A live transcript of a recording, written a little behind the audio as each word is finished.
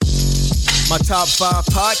My top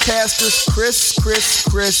 5 podcasters, Chris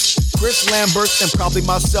Lambert, and probably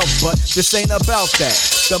myself, but this ain't about that.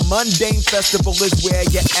 The Mundane Festival is where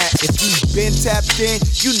you're at. If you've been tapped in,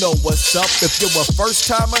 you know what's up. If you're a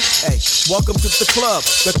first timer, hey, welcome to the club.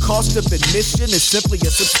 The cost of admission is simply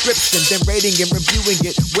a subscription, then rating and reviewing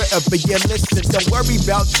it wherever you listen. Don't worry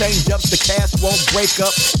about change-ups, the cast won't break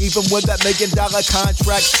up. Even when that $1 million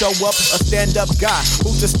contract show up, a stand-up guy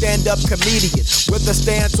who's a stand-up comedian with a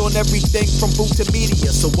stance on everything from food to media.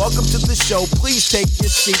 So welcome to the show, please take your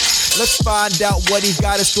seat. Let's find out what he's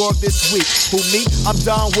got in store this week. Who, me? I'm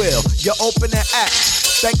Don Will, your opening act.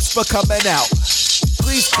 Thanks for coming out.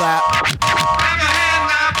 Please clap.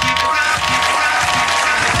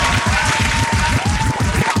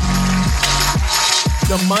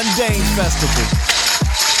 The Mundane Festival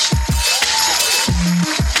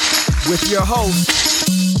with your host,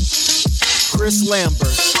 Chris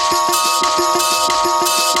Lambert.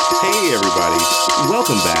 Hey everybody,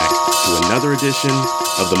 welcome back to another edition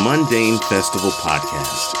of the Mundane Festival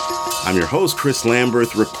podcast. I'm your host, Chris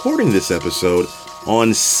Lambert, recording this episode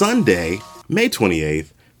on Sunday, May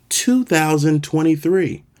 28th,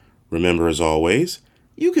 2023. Remember, as always,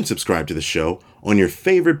 you can subscribe to the show on your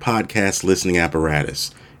favorite podcast listening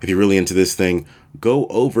apparatus. If you're really into this thing, go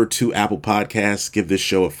over to Apple Podcasts, give this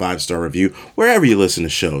show a 5-star review, wherever you listen to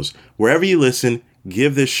shows. Wherever you listen,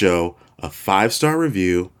 give this show a 5-star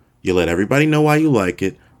review. You let everybody know why you like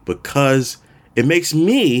it, because it makes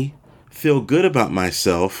me feel good about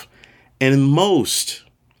myself and most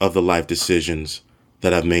of the life decisions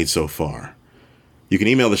that I've made so far. You can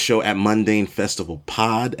email the show at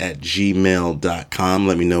mundanefestivalpod@gmail.com.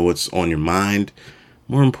 Let me know what's on your mind.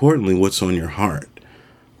 More importantly, what's on your heart.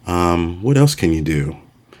 What else can you do?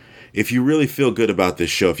 If you really feel good about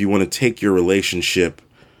this show, if you want to take your relationship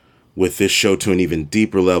with this show to an even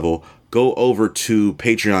deeper level, go over to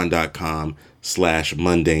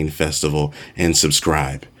patreon.com/mundanefestival and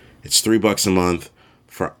subscribe. It's $3 a month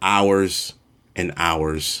for hours and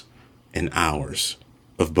hours and hours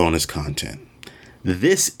of bonus content.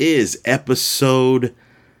 This is episode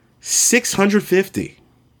 650.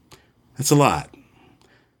 That's a lot.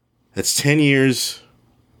 That's 10 years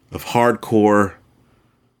of hardcore,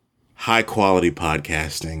 high-quality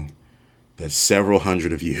podcasting that several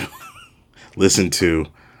hundred of you listen to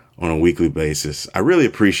on a weekly basis. I really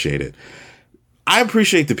appreciate it. I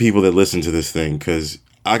appreciate the people that listen to this thing because,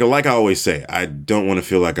 like I always say, I don't want to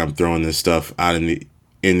feel like I'm throwing this stuff out in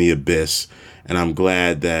the abyss. And I'm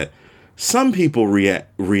glad that some people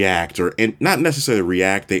react or not necessarily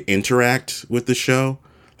react, they interact with the show.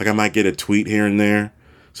 Like I might get a tweet here and there.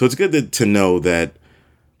 So it's good to know that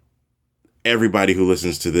everybody who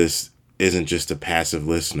listens to this isn't just a passive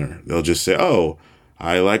listener. They'll just say, oh,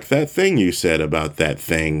 I like that thing you said about that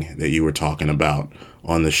thing that you were talking about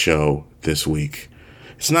on the show this week.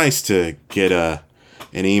 It's nice to get an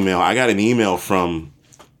email. I got an email from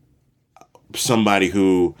somebody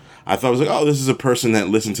who I thought was like, oh, this is a person that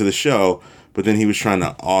listened to the show, but then he was trying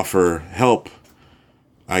to offer help,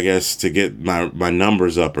 I guess, to get my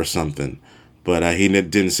numbers up or something. But he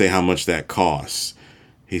didn't say how much that costs.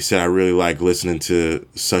 He said, I really like listening to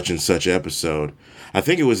such and such episode. I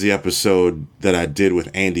think it was the episode that I did with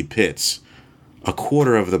Andy Pitts. A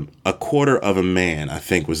quarter of a man, I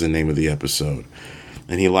think was the name of the episode.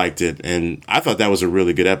 And he liked it. And I thought that was a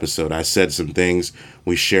really good episode. I said some things.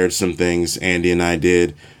 We shared some things, Andy and I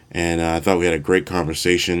did. And I thought we had a great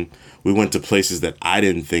conversation. We went to places that I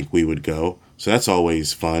didn't think we would go. So that's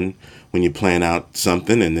always fun when you plan out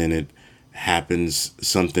something and then it happens,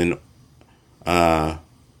 something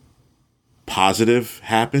positive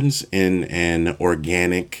happens in an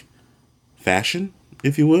organic fashion,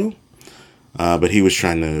 if you will. But he was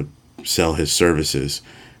trying to sell his services.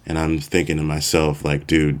 And I'm thinking to myself, like,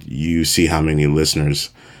 dude, you see how many listeners,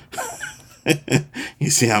 you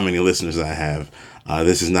see how many listeners I have.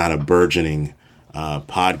 This is not a burgeoning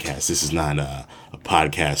podcast. This is not a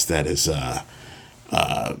podcast that is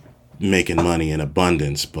making money in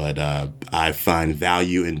abundance. But I find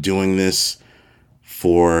value in doing this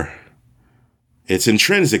for its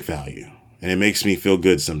intrinsic value. And it makes me feel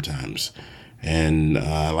good sometimes. And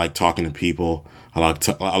I like talking to people. I like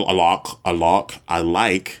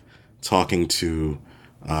talking to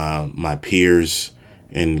my peers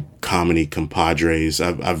and comedy compadres.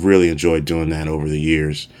 I've really enjoyed doing that over the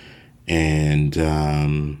years. And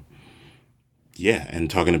and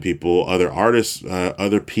talking to people, other artists,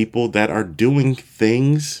 other people that are doing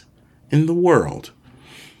things in the world.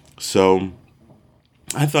 So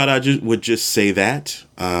I thought I would just say that,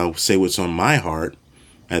 say what's on my heart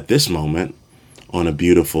at this moment on a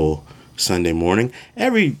beautiful Sunday morning.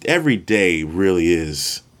 Every day really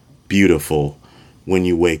is beautiful when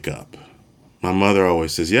you wake up. My mother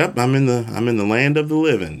always says, "Yep, I'm in the land of the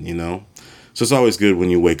living," you know. So it's always good when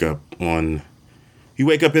you wake up in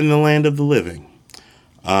the land of the living.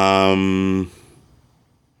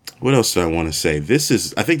 What else do I want to say? I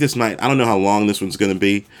don't know how long this one's going to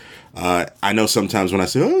be. I know sometimes when I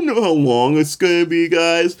say, I don't know how long it's going to be,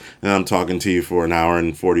 guys, and I'm talking to you for an hour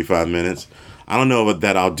and 45 minutes. I don't know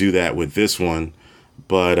that I'll do that with this one,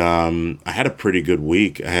 but I had a pretty good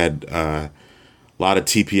week. I had a lot of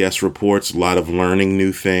TPS reports, a lot of learning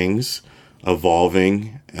new things,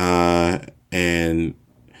 evolving, and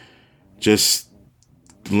just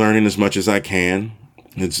learning as much as I can.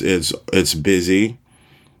 It's busy.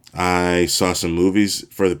 I saw some movies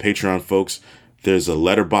for the Patreon folks. There's a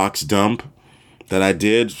letterbox dump that I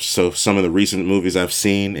did. So some of the recent movies I've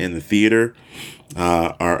seen in the theater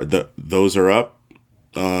those are up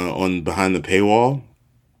on behind the paywall.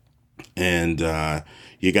 And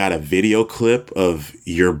you got a video clip of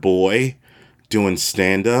your boy doing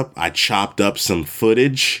stand-up. I chopped up some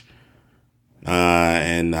footage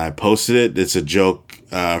and I posted it. It's a joke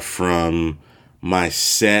from my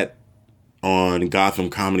set on Gotham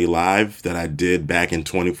Comedy Live that I did back in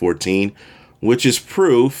 2014, which is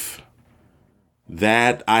proof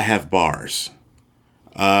that I have bars.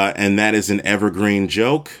 And that is an evergreen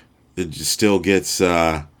joke that just still gets,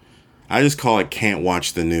 I just call it can't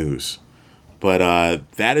watch the news. But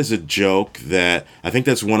that is a joke that, I think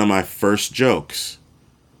that's one of my first jokes.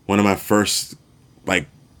 One of my first,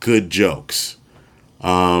 good jokes.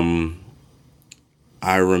 I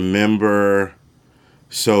remember...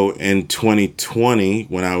 So in 2020,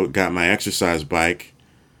 when I got my exercise bike,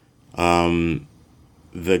 the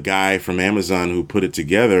guy from Amazon who put it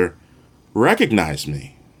together recognized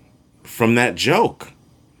me from that joke.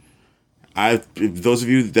 Those of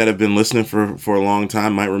you that have been listening for a long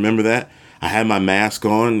time might remember that. I had my mask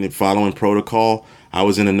on, following protocol. I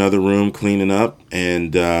was in another room cleaning up,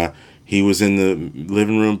 and he was in the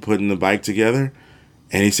living room putting the bike together.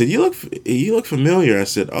 And he said, "You look familiar." I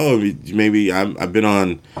said, "Oh, maybe I've been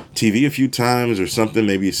on TV a few times or something.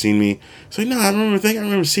 Maybe you've seen me." So no, I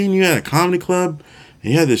remember seeing you at a comedy club,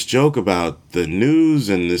 and you had this joke about the news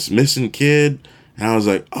and this missing kid. And I was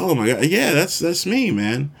like, "Oh my God, yeah, that's me,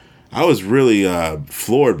 man." I was really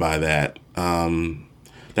floored by that.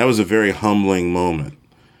 That was a very humbling moment.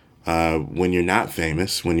 When you're not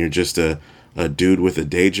famous, when you're just a dude with a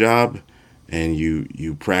day job, and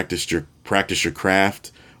you practice your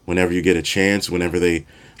craft whenever you get a chance, whenever they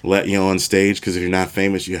let you on stage, because if you're not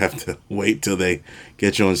famous, you have to wait till they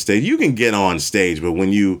get you on stage. You can get on stage, but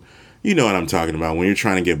when you know what I'm talking about, when you're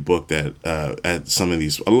trying to get booked at a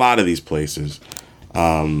lot of these places,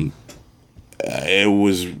 it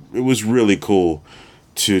was really cool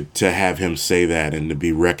to have him say that and to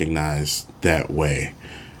be recognized that way.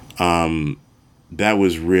 That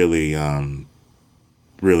was really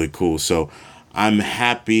really cool. So I'm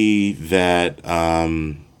happy that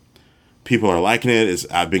people are liking it.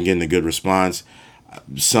 I've been getting a good response.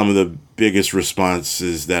 Some of the biggest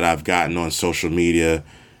responses that I've gotten on social media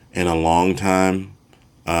in a long time.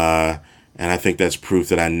 And I think that's proof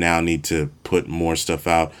that I now need to put more stuff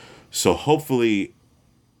out. So hopefully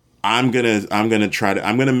I'm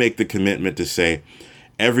gonna make the commitment to say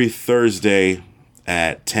every Thursday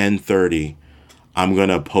at 10:30, I'm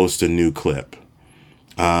gonna post a new clip.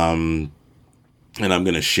 And I'm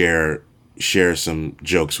going to share some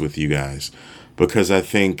jokes with you guys, because I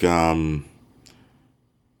think I've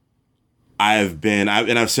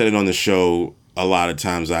said it on the show a lot of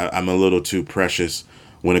times. I'm a little too precious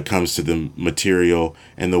when it comes to the material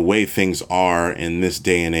and the way things are in this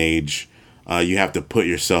day and age. You have to put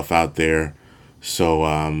yourself out there. So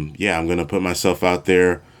I'm going to put myself out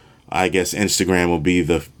there. I guess Instagram will be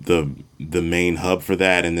the main hub for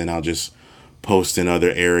that, and then I'll just post in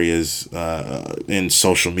other areas in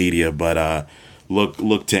social media, but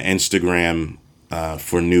look to Instagram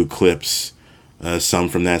for new clips, some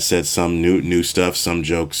from that set, some new stuff, some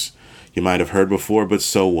jokes you might have heard before, but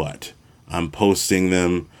so what? I'm posting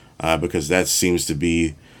them because that seems to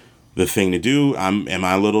be the thing to do. Am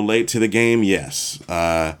I a little late to the game? Yes,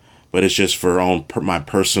 but it's just for my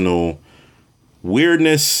personal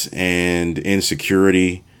weirdness and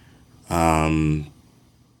insecurity.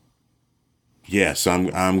 So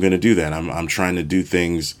I'm gonna do that. I'm trying to do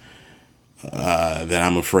things that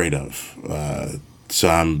I'm afraid of. So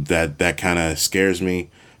that kind of scares me.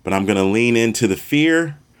 But I'm gonna lean into the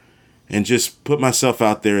fear and just put myself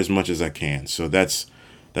out there as much as I can. So that's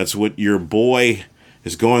what your boy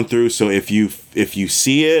is going through. So if you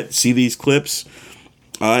see these clips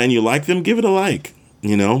and you like them, give it a like.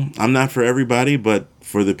 You know, I'm not for everybody, but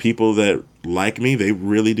for the people that like me. They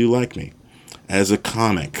really do like me as a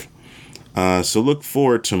comic. So look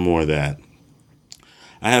forward to more of that.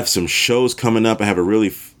 I have some shows coming up. I have a really,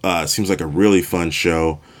 seems like a really fun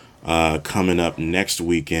show coming up next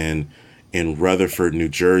weekend in Rutherford, New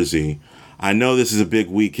Jersey. I know this is a big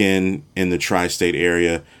weekend in the tri-state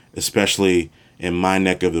area, especially in my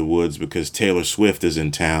neck of the woods, because Taylor Swift is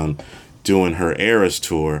in town doing her Eras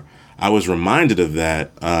tour. I was reminded of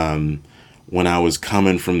that when I was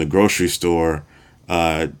coming from the grocery store,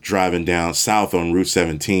 driving down south on Route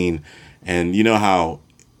 17. And you know how,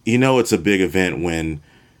 it's a big event when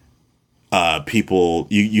people,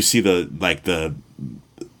 you see the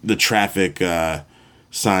traffic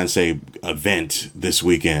signs say event this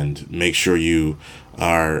weekend. Make sure you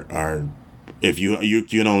are if you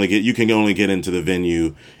can only get into the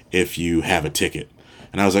venue if you have a ticket.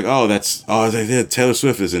 And I was like, I was like, yeah, Taylor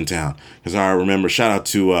Swift is in town. Because I remember, shout out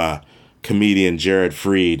to comedian Jared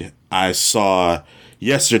Freed. I saw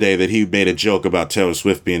yesterday that he made a joke about Taylor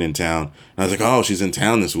Swift being in town. And I was like, oh, she's in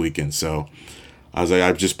town this weekend. So I was like,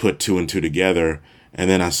 I've just put two and two together. And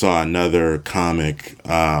then I saw another comic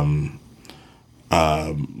last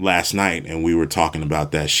night, and we were talking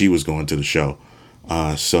about that. She was going to the show.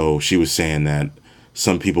 So she was saying that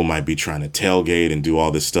some people might be trying to tailgate and do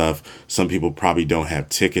all this stuff. Some people probably don't have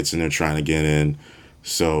tickets and they're trying to get in.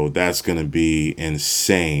 So that's going to be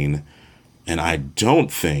insane. And I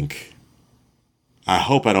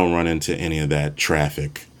hope I don't run into any of that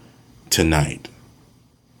traffic tonight.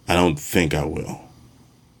 I don't think I will.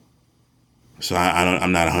 So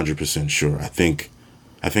I'm not 100% sure. I think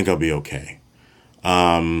I'll be okay.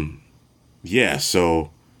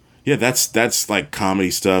 That's like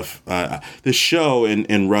comedy stuff. The show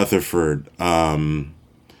in Rutherford,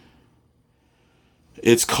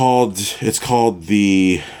 it's called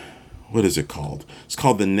the, what is it called? It's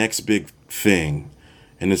called The Next Big Thing,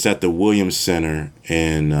 and it's at the Williams Center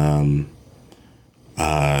in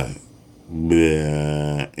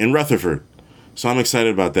Rutherford. So I'm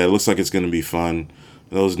excited about that. It looks like it's going to be fun.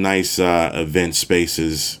 Those nice event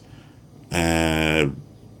spaces are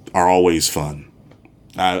always fun.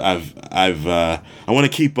 I want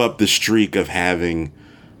to keep up the streak of having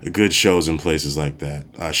good shows in places like that.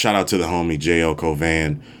 Shout out to the homie J.L.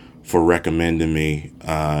 Covan for recommending me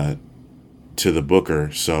to the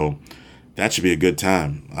booker. So that should be a good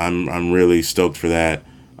time. I'm really stoked for that.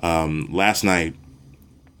 Last night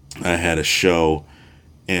I had a show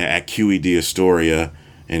at QED Astoria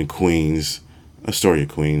in Astoria,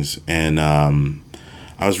 Queens, and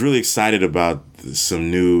I was really excited about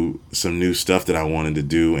some new stuff that I wanted to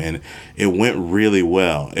do, and it went really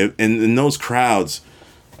well. And in those crowds,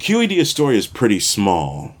 QED Astoria is pretty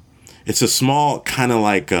small. It's a small kind of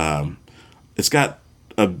like it's got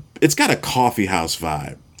a coffee house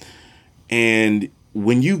vibe, and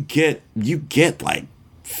when you get like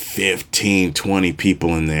 15, 20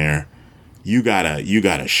 people in there, you got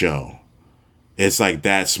a show. It's like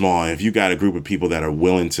that small. If you got a group of people that are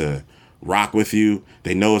willing to rock with you,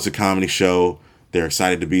 they know it's a comedy show, they're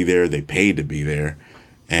excited to be there, they paid to be there,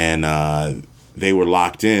 and they were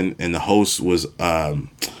locked in. And the host was let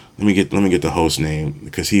me get the host name,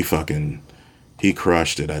 because he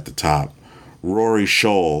crushed it at the top. Rory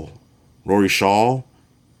Scholl, Rory Scholl,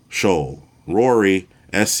 Rory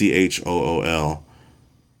Scholl.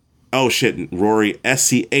 Oh shit, Rory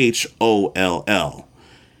Scholl.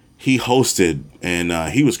 He hosted, and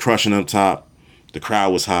he was crushing up top. The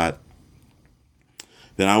crowd was hot.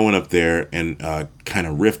 Then I went up there and kind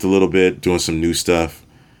of riffed a little bit, doing some new stuff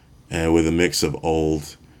with a mix of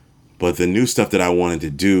old. But the new stuff that I wanted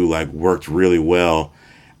to do worked really well.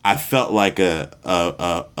 I felt like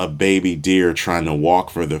a baby deer trying to walk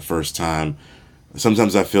for the first time.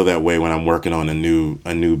 Sometimes I feel that way when I'm working on a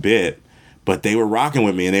new bit. But they were rocking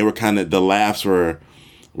with me, and they were the laughs were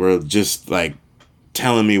just like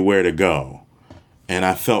telling me where to go. And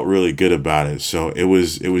I felt really good about it. So it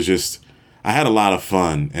was just, I had a lot of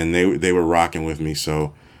fun, and they were rocking with me.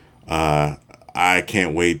 So I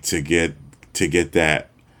can't wait to get that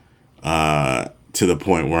to the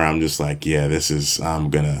point where I'm just like, yeah, I'm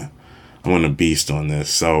gonna beast on this.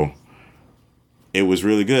 So it was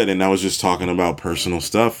really good. And I was just talking about personal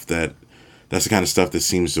stuff that's the kind of stuff that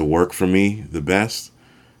seems to work for me the best.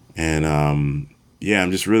 And I'm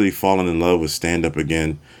just really falling in love with stand-up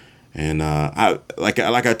again. And I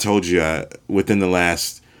told you, within the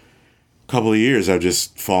last couple of years, I've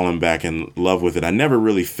just fallen back in love with it. I never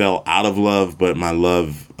really fell out of love, but my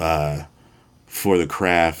love for the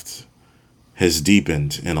craft has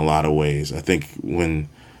deepened in a lot of ways. I think when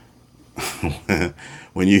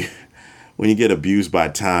you get abused by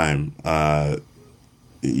time,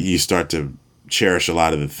 you start to cherish a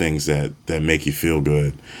lot of the things that make you feel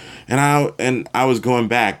good. And I was going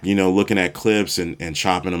back, looking at clips and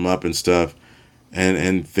chopping them up and stuff,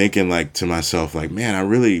 and thinking like to myself, like, man, I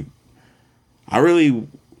really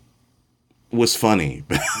was funny.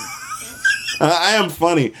 I am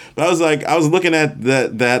funny, but I was looking at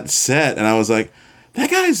that set, and I was like, that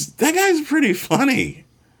guy's pretty funny,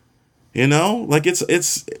 like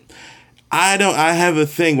I have a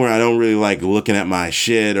thing where I don't really like looking at my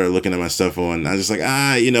shit or looking at my stuff on. I'm just like,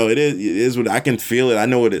 it is what I can feel it. I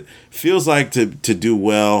know what it feels like to do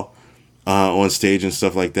well on stage and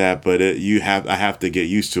stuff like that. But I have to get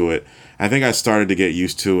used to it. I think I started to get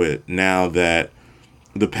used to it now that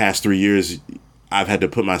the past 3 years I've had to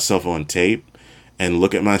put myself on tape and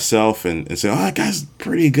look at myself and say, oh, that guy's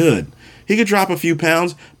pretty good. He could drop a few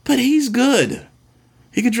pounds, but he's good.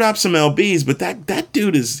 He could drop some lbs, but that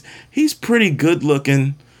dude he's pretty good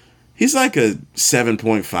looking. He's like a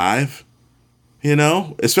 7.5,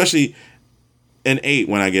 especially an 8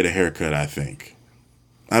 when I get a haircut, I think.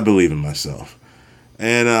 I believe in myself.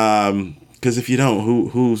 And, cause if you don't,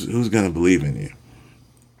 who's going to believe in you?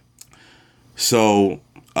 So,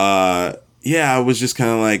 yeah, I was just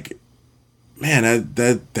kind of like, man,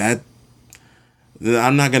 that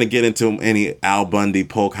I'm not going to get into any Al Bundy,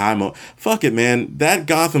 Polk High Mo. Fuck it, man. That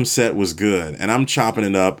Gotham set was good, and I'm chopping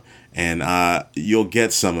it up, and you'll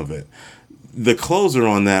get some of it. The closer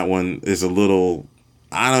on that one is a little,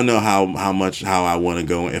 I don't know how I want to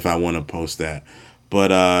go, if I want to post that.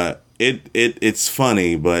 But it's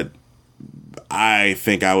funny, but I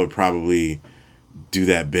think I would probably do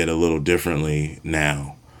that bit a little differently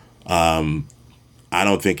now. I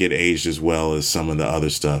don't think it aged as well as some of the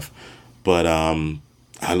other stuff. But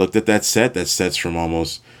I looked at that set. That set's from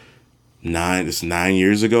almost 9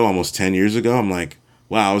 years ago, almost 10 years ago. I'm like,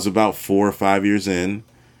 wow, I was about 4 or 5 years in,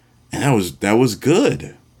 and that was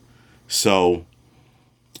good. So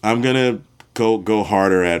I'm gonna go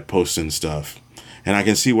harder at posting stuff, and I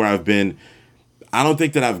can see where I've been. I don't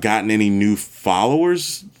think that I've gotten any new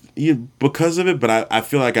followers because of it, but I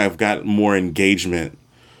feel like I've got more engagement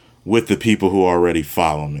with the people who already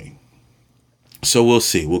follow me. So we'll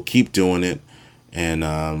see. We'll keep doing it, and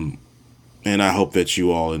I hope that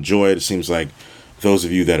you all enjoy it. It seems like those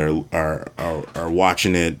of you that are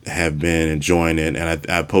watching it have been enjoying it, and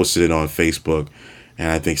I posted it on Facebook,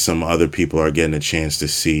 and I think some other people are getting a chance to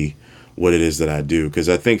see what it is that I do, because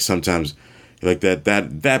I think sometimes like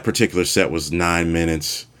that particular set was 9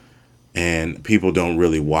 minutes, and people don't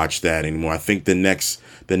really watch that anymore. I think the next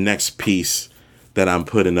piece that I'm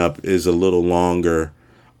putting up is a little longer.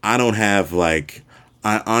 I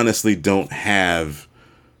honestly don't have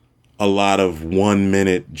a lot of 1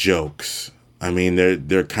 minute jokes. I mean,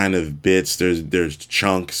 they're kind of bits. There's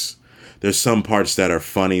chunks. There's some parts that are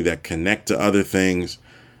funny that connect to other things.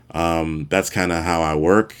 That's kind of how I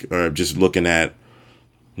work, or just looking at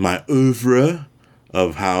my oeuvre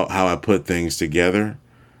of how I put things together.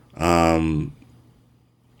 And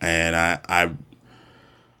I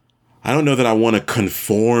don't know that I want to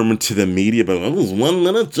conform to the media, but it was 1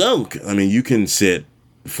 minute joke. I mean, you can sit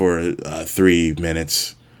for 3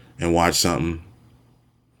 minutes and watch something.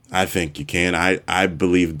 I think you can. I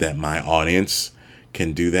believe that my audience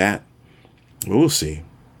can do that. But we'll see.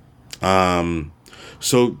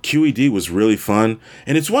 So QED was really fun.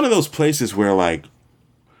 And it's one of those places where, like,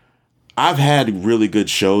 I've had really good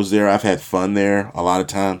shows there. I've had fun there a lot of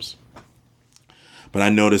times. But I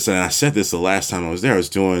noticed, and I said this the last time I was there, I was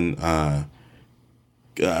doing a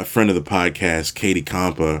friend of the podcast, Katie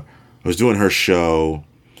Compa. I was doing her show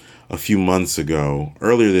a few months ago,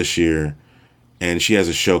 earlier this year, and she has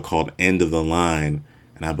a show called End of the Line.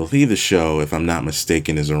 And I believe the show, if I'm not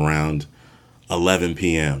mistaken, is around 11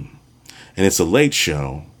 p.m. And it's a late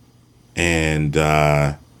show, and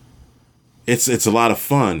it's a lot of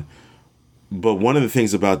fun. But one of the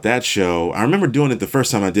things about that show, I remember doing it the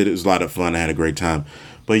first time I did it, was a lot of fun. I had a great time.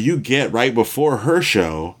 But you get right before her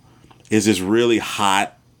show is this really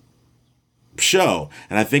hot show.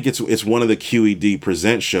 And I think it's one of the QED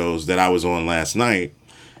Present shows that I was on last night.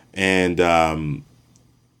 And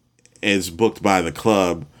it's booked by the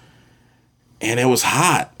club. And it was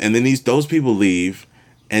hot. And then those people leave.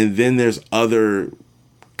 And then there's other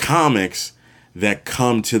comics that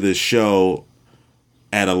come to the show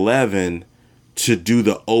at 11 to do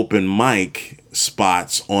the open mic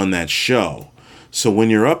spots on that show. So when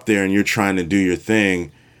you're up there and you're trying to do your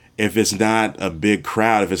thing, if it's not a big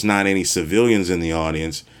crowd, if it's not any civilians in the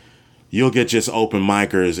audience, you'll get just open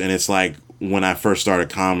micers. And it's like when I first started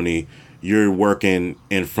comedy, you're working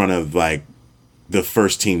in front of like the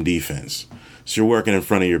first team defense. So you're working in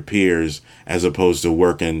front of your peers as opposed to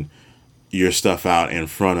working your stuff out in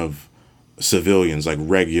front of civilians, like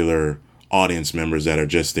regular audience members that are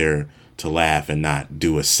just there to laugh and not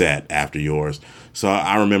do a set after yours. So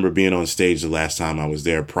I remember being on stage the last time I was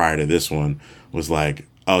there prior to this one was like,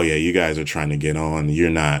 oh yeah, you guys are trying to get on. You're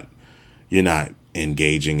not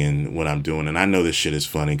engaging in what I'm doing. And I know this shit is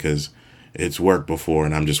funny because it's worked before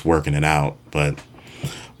and I'm just working it out, but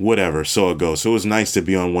whatever. So it goes. So it was nice to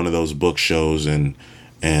be on one of those book shows and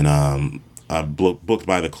booked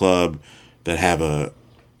by the club that have a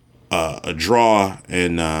draw.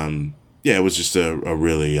 And yeah, it was just a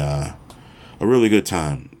really good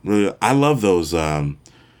time. Really, I love those. I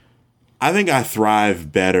think I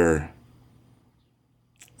thrive better.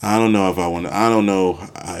 I don't know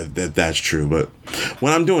that that's true, but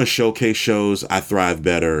when I'm doing showcase shows, I thrive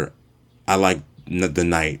better. I like the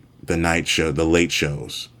night show, the late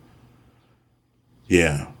shows.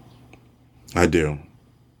 Yeah, I do.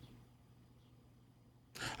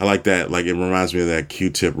 I like that. Like, it reminds me of that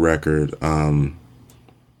Q-Tip record.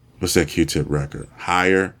 What's that Q-Tip record?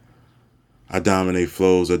 Higher. I dominate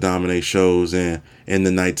flows, I dominate shows, and in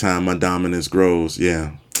the nighttime, my dominance grows.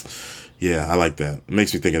 Yeah. Yeah, I like that. It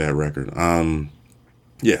makes me think of that record.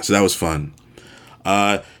 Yeah, so that was fun.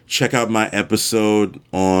 Check out my episode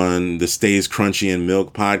on the Stays Crunchy and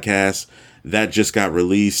Milk podcast. That just got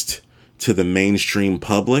released to the mainstream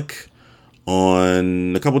public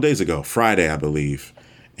on a couple days ago, Friday, I believe.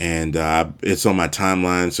 And it's on my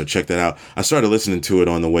timeline, so check that out. I started listening to it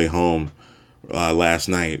on the way home last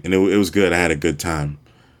night, and it was good. I had a good time.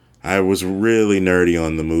 I was really nerdy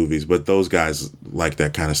on the movies, but those guys like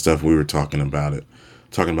that kind of stuff. We were talking about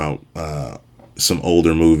some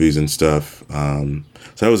older movies and stuff. So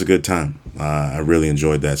that was a good time. I really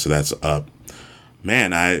enjoyed that. So that's up.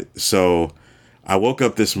 Man, I woke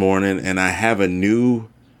up this morning and I have a new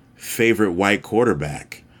favorite white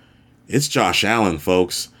quarterback. It's Josh Allen,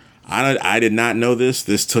 folks. I did not know this.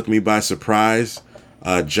 This took me by surprise.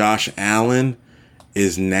 Josh Allen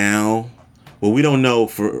is now... Well, we don't know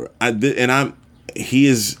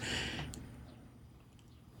he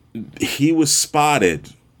was spotted.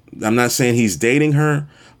 I'm not saying he's dating her,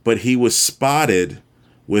 but he was spotted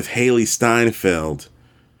with Haley Steinfeld,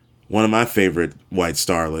 one of my favorite white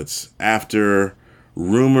starlets, after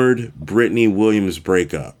rumored Brittany Williams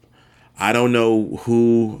breakup. I don't know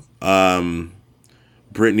who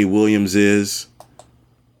Brittany Williams is.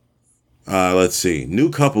 Let's see. New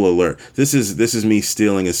couple alert. This is me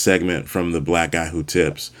stealing a segment from the Black Guy Who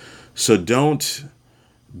Tips. So don't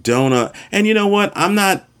and you know what?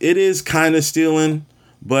 It is kind of stealing,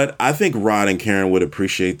 but I think Rod and Karen would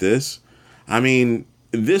appreciate this. I mean,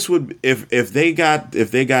 this would, if they got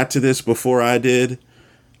to this before I did,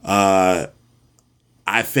 I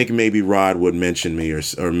think maybe Rod would mention me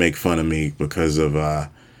or make fun of me because of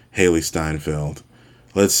Haley Steinfeld.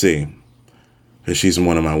 Let's see. Because she's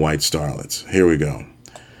one of my white starlets. Here we go.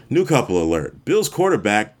 New couple alert. Bills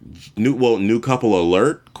quarterback, new couple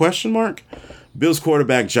alert, ? Bills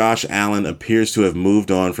quarterback Josh Allen appears to have moved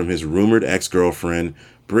on from his rumored ex-girlfriend,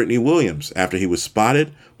 Brittany Williams, after he was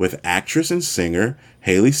spotted with actress and singer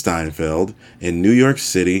Haley Steinfeld in New York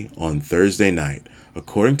City on Thursday night,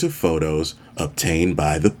 according to photos obtained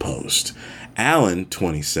by The Post. Allen,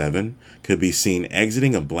 27, could be seen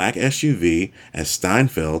exiting a black SUV as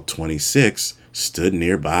Steinfeld, 26, stood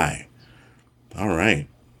nearby. All right.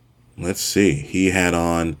 Let's see. He had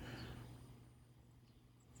on...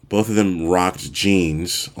 Both of them rocked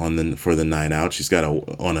jeans for the night out. She's got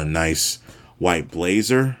on a nice white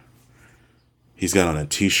blazer. He's got on a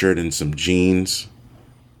t-shirt and some jeans.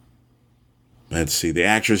 Let's see. The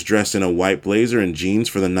actress dressed in a white blazer and jeans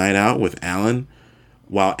for the night out with Allen,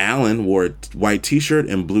 while Allen wore a white t-shirt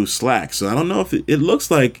and blue slacks. So I don't know if it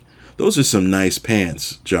looks like those are some nice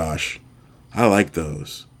pants, Josh. I like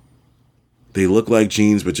those. They look like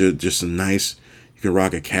jeans, but they're just a nice, you can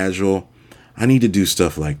rock a casual. I need to do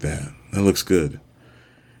stuff like that. That looks good.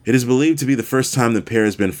 It is believed to be the first time the pair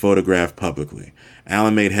has been photographed publicly.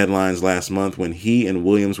 Allen made headlines last month when he and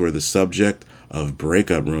Williams were the subject of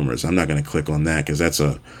breakup rumors. I'm not going to click on that because that's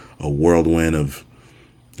a whirlwind of...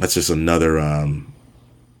 That's just another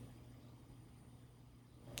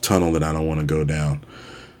tunnel that I don't want to go down.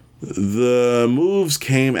 The moves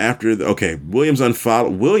came after... Williams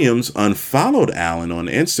unfollowed Allen on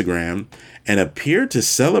Instagram and appeared to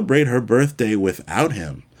celebrate her birthday without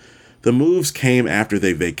him. The moves came after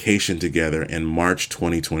they vacationed together in March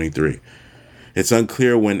 2023. It's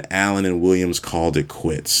unclear when Allen and Williams called it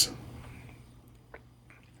quits.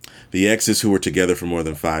 The exes, who were together for more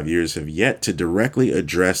than 5 years, have yet to directly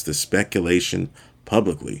address the speculation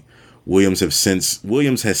publicly. Williams has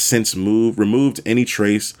since removed any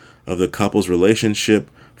trace of the couple's relationship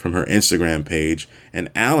from her Instagram page, and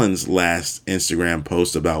Allen's last Instagram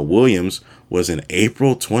post about Williams was in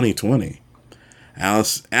April 2020.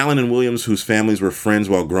 Allen and Williams, whose families were friends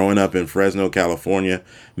while growing up in Fresno, California,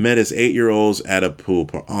 met as 8-year-olds at a pool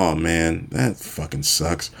party. Oh, man, that fucking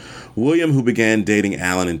sucks. Williams, who began dating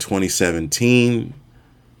Allen in 2017,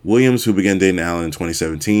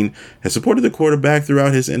 has supported the quarterback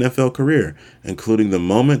throughout his NFL career, including the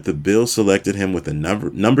moment the Bills selected him with the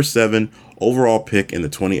number 7 overall pick in the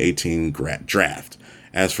 2018 draft.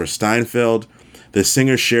 As for Steinfeld, the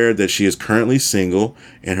singer shared that she is currently single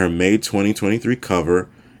in her May 2023 cover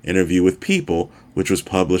interview with People, which was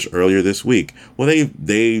published earlier this week. Well,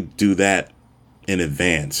 they do that in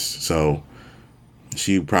advance, so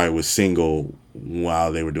she probably was single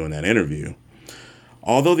while they were doing that interview.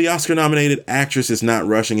 Although the Oscar-nominated actress is not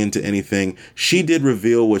rushing into anything, she did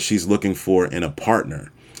reveal what she's looking for in a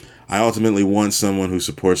partner. I ultimately want someone who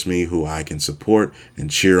supports me, who I can support and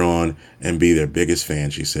cheer on and be their biggest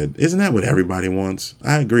fan, she said. Isn't that what everybody wants?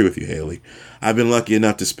 I agree with you, Haley. I've been lucky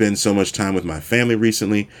enough to spend so much time with my family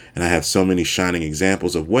recently, and I have so many shining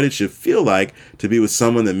examples of what it should feel like to be with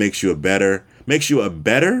someone that makes you a better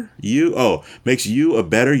you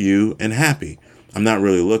and happy. I'm not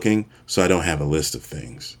really looking, so I don't have a list of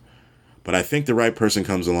things. But I think the right person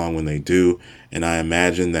comes along when they do, and I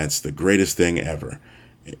imagine that's the greatest thing ever.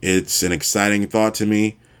 It's an exciting thought to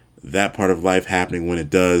me, that part of life happening when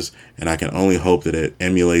it does, and I can only hope that it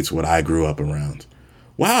emulates what I grew up around.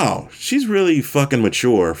 Wow, she's really fucking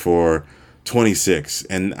mature for 26,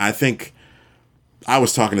 and I think I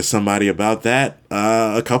was talking to somebody about that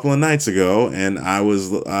a couple of nights ago, and I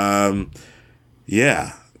was, that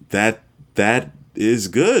is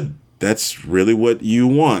good. That's really what you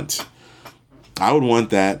want. I would want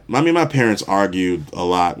that. I mean, my parents argued a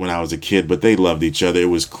lot when I was a kid, but they loved each other. It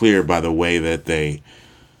was clear by the way that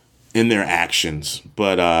in their actions.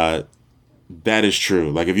 But that is true.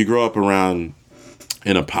 Like, if you grow up around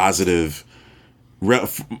in a positive,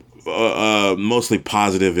 mostly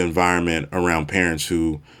positive environment around parents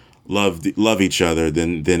who love each other,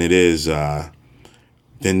 then it is,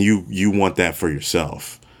 then you want that for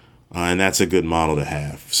yourself. And that's a good model to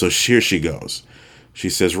have. So here she goes. She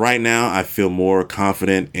says, right now, I feel more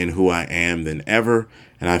confident in who I am than ever.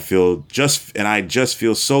 And I just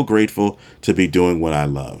feel so grateful to be doing what I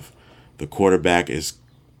love. The quarterback is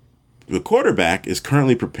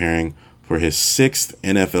currently preparing for his 6th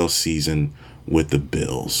NFL season with the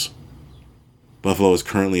Bills. Buffalo is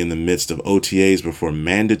currently in the midst of OTAs before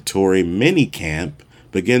mandatory minicamp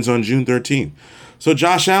begins on June 13th. So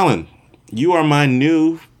Josh Allen, you are my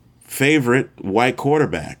new favorite white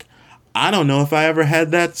quarterback. I don't know if I ever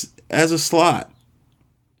had that as a slot.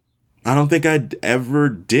 I don't think I ever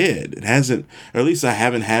did. It hasn't, or at least I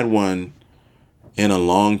haven't had one in a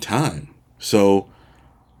long time. So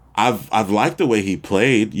I've liked the way he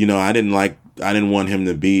played. You know, I didn't want him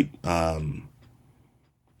to beat Patrick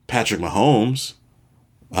Mahomes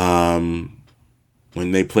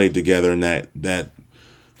when they played together in that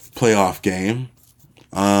playoff game.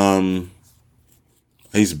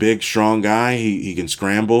 He's a big, strong guy. He can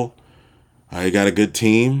scramble. He got a good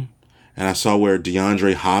team. And I saw where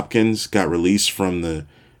DeAndre Hopkins got released from the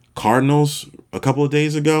Cardinals a couple of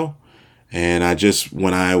days ago. And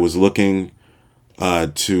when I was looking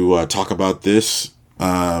to talk about this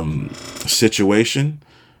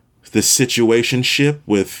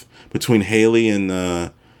situationship between Haley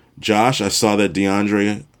and Josh, I saw that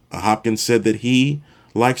DeAndre Hopkins said that he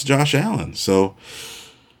likes Josh Allen. So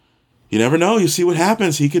you never know. You see what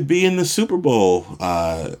happens. He could be in the Super Bowl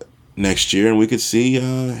next year, and we could see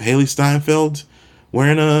Haley Steinfeld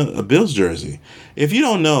wearing a Bills jersey. If you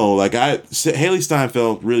don't know, Haley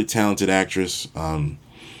Steinfeld, really talented actress. A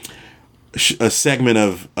segment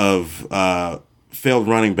of Failed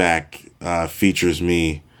Running Back features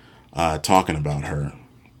me talking about her.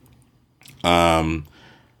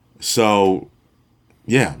 So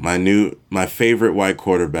yeah, my favorite white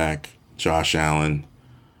quarterback, Josh Allen.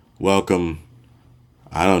 Welcome.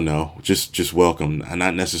 I don't know, just welcome,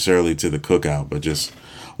 not necessarily to the cookout, but just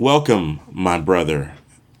welcome, my brother,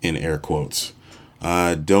 in air quotes.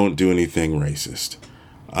 Don't do anything racist.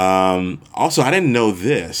 Also, I didn't know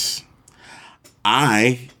this.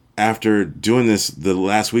 After doing the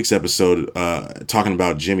last week's episode, talking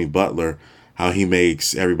about Jimmy Butler, how he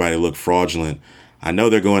makes everybody look fraudulent. I know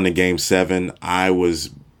they're going to Game 7. I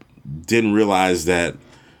didn't realize that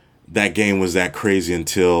game was that crazy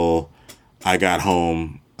until I got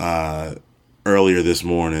home earlier this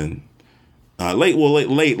morning,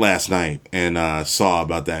 late last night, and saw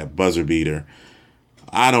about that buzzer beater.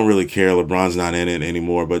 I don't really care. LeBron's not in it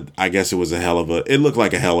anymore, but I guess it was it looked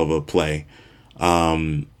like a hell of a play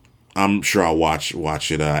I'm sure I'll watch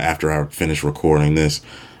it after I finish recording this.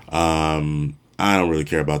 I don't really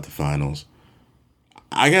care about the finals.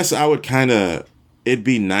 I guess I would it'd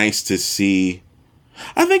be nice to see.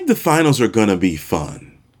 I think the finals are going to be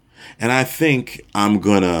fun. And I think I'm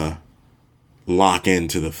going to lock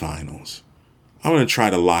into the finals. I'm going to try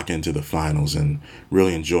to lock into the finals and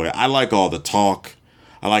really enjoy it. I like all the talk.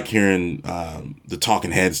 I like hearing the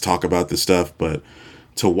talking heads talk about this stuff. But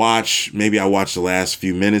to watch, maybe I watch the last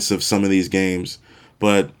few minutes of some of these games.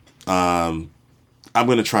 But I'm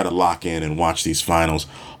going to try to lock in and watch these finals.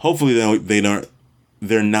 Hopefully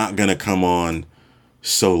they're not going to come on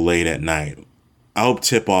so late at night. I hope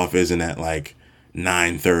tip-off isn't at like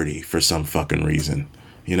 9:30 for some fucking reason,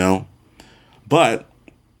 you know? But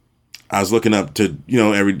I was looking up to,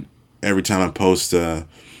 every time I post a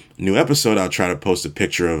new episode, I'll try to post a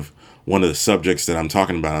picture of one of the subjects that I'm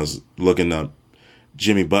talking about. I was looking up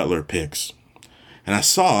Jimmy Butler picks. And I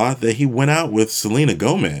saw that he went out with Selena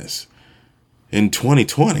Gomez in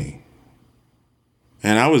 2020.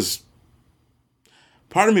 And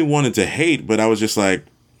part of me wanted to hate, but I was just like,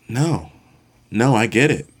 no, I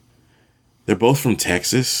get it. They're both from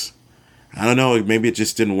Texas. I don't know, maybe it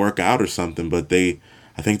just didn't work out or something, but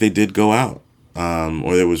I think they did go out.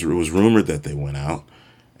 Or it was rumored that they went out.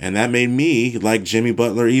 And that made me like Jimmy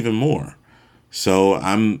Butler even more. So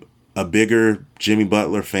I'm a bigger Jimmy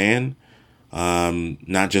Butler fan,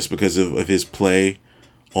 not just because of his play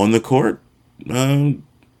on the court.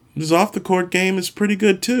 His off the court game is pretty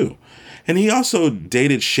good too. And he also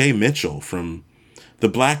dated Shay Mitchell, from the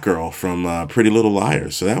black girl from Pretty Little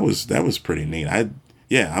Liars. So that was pretty neat. I'm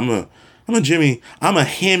a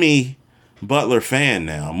Hemi Butler fan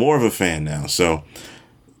now, more of a fan now. So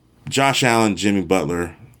Josh Allen, Jimmy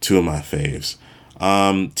Butler, two of my faves.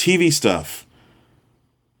 TV stuff.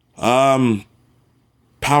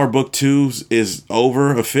 Power Book 2 is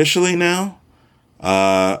over officially now.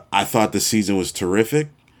 I thought the season was terrific.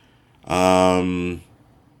 So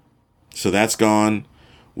that's gone.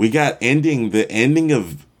 We got the ending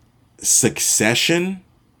of Succession,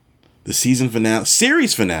 the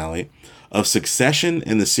series finale of Succession,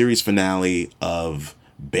 and the series finale of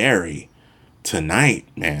Barry tonight,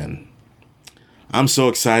 man. I'm so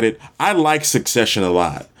excited. I like Succession a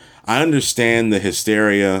lot. I understand the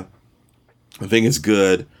hysteria. I think it's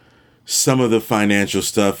good. Some of the financial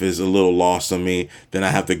stuff is a little lost on me. Then I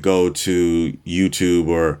have to go to YouTube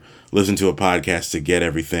or listen to a podcast to get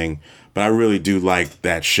everything. But I really do like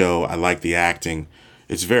that show. I like the acting.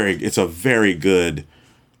 It's a very good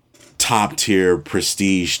top tier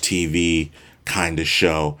prestige TV kind of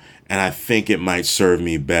show. And I think it might serve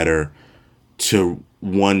me better to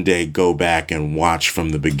one day go back and watch from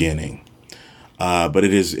the beginning. But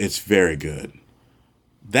it's very good.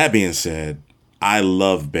 That being said, I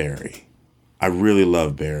love Barry. I really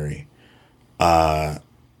love Barry. And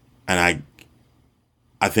I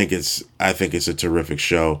think it's a terrific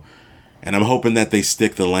show. And I'm hoping that they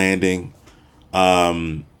stick the landing.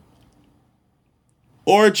 Or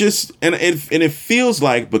just, and it feels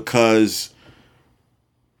like, because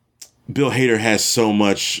Bill Hader has so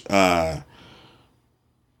much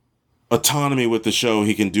autonomy with the show,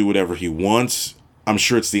 he can do whatever he wants. I'm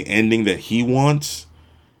sure it's the ending that he wants.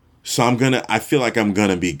 So I feel like I'm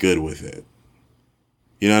gonna be good with it.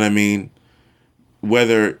 You know what I mean?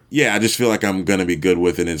 I just feel like I'm gonna be good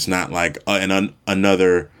with it. It's not like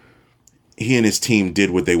another, he and his team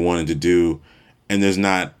did what they wanted to do, and there's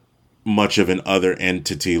not much of an other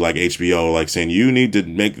entity like HBO, like saying, you need to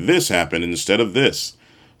make this happen instead of this.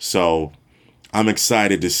 So I'm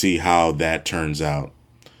excited to see how that turns out,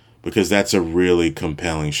 because that's a really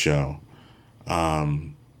compelling show.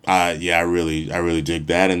 I really dig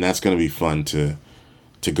that, and that's going to be fun to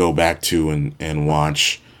go back to and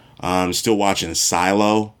watch. Still watching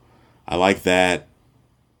Silo. I like that.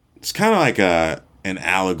 It's kind of like an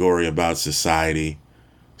allegory about society,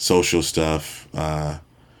 social stuff, the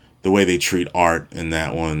way they treat art in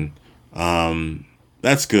that one.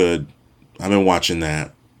 That's good. I've been watching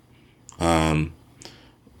that.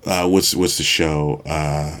 What's the show?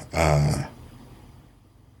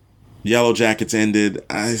 Yellow Jackets ended.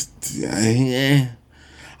 I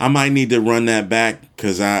might need to run that back,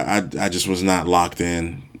 because I just was not locked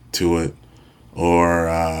in to it, or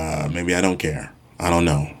maybe I don't care. I don't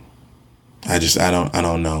know. I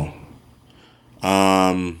don't know.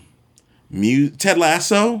 Ted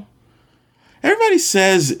Lasso. Everybody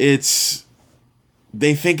says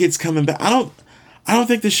they think it's coming back. I don't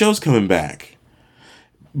think the show's coming back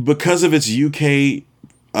because of its UK,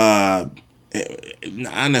 not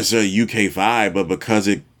necessarily UK vibe, but because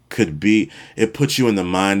it puts you in the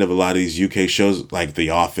mind of a lot of these UK shows like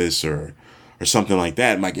The Office or or something like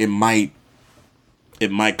that. Like it might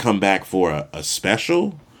come back for a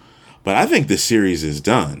special, but I think the series is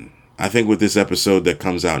done. I think with this episode that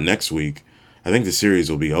comes out next week, I think the series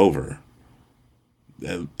will be over.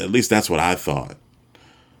 At least that's what I thought.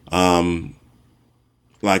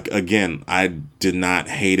 Like, again, I did not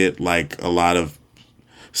hate it like a lot of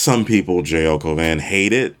some people, J. Okovan,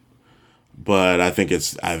 hate it, but I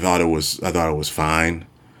thought it was fine.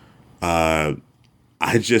 I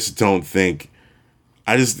just don't think,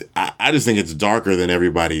 I just think it's darker than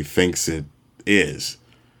everybody thinks it is.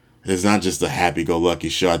 It's not just a happy-go-lucky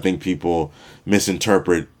show. I think people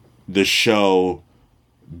misinterpret the show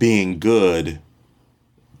being good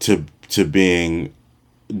to being,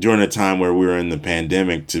 during a time where we were in the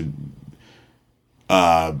pandemic,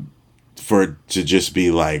 for it to just be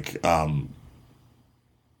like, to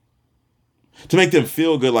make them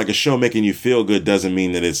feel good. Like a show making you feel good doesn't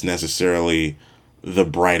mean that it's necessarily the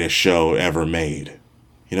brightest show ever made.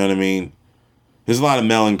 You know what I mean? There's a lot of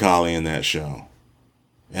melancholy in that show.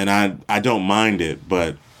 And I don't mind it,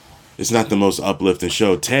 but it's not the most uplifting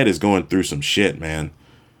show. Ted is going through some shit, man.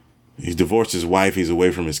 He's divorced his wife. He's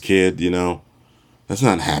away from his kid, you know. That's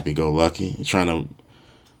not happy-go-lucky. He's trying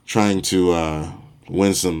to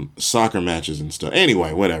win some soccer matches and stuff.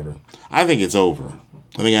 Anyway, whatever. I think it's over.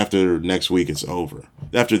 I think after next week, it's over.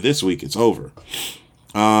 After this week, it's over.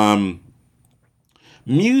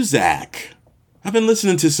 Music. I've been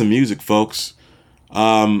listening to some music, folks.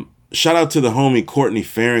 Shout out to the homie Courtney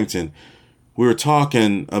Farrington. We were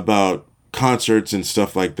talking about concerts and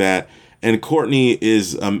stuff like that. And Courtney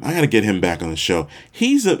is, I got to get him back on the show.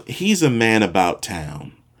 He's a man about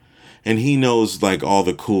town. And he knows like all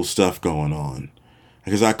the cool stuff going on.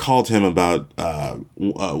 Because I called him about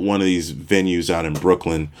one of these venues out in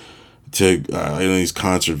Brooklyn, to these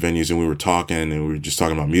concert venues, and we were talking, and we were just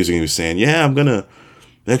talking about music. And he was saying, "Yeah,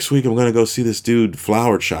 next week I'm gonna go see this dude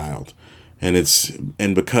Flower Child," and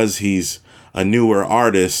because he's a newer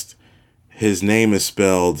artist, his name is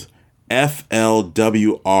spelled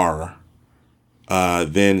FLWR,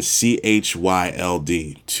 then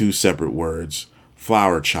CHYLD, two separate words,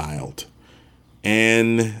 Flower Child,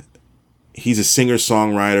 and he's a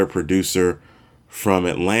singer-songwriter, producer from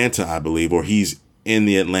Atlanta, I believe, or he's in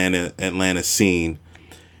the Atlanta scene.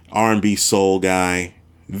 R&B soul guy.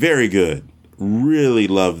 Very good. Really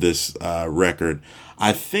love this record.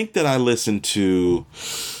 I think that I listened to,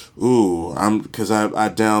 because I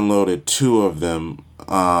downloaded two of them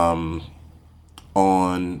I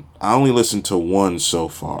only listened to one so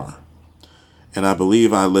far. And I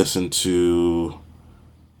believe I listened to,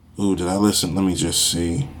 did I listen? Let me just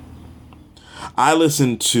see. I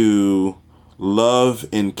listened to Love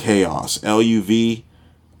in Chaos, LUV,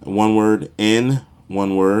 one word, N,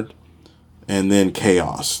 one word, and then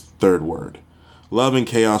Chaos, third word. Love in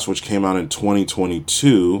Chaos, which came out in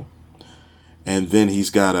 2022, and then he's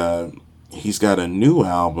got a new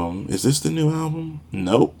album. Is this the new album?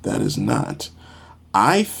 Nope, that is not.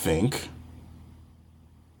 I think,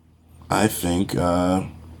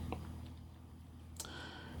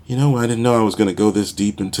 you know, I didn't know I was going to go this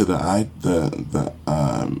deep into the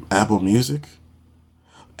Apple Music.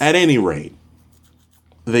 At any rate,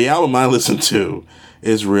 the album I listened to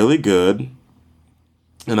is really good,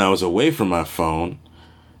 and I was away from my phone,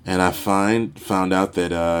 and I found out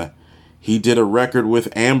that he did a record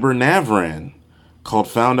with Amber Navran called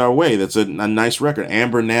Found Our Way. That's a nice record.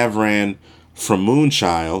 Amber Navran from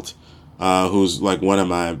Moonchild, who's like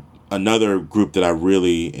another group that I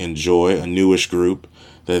really enjoy, a newish group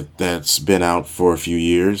that's been out for a few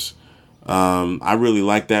years. I really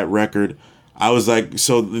like that record. I was like,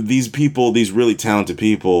 so these people, these really talented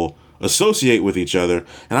people associate with each other.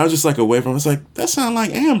 And I was just like away from, I was like, that sound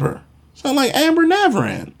like Amber. Sound like Amber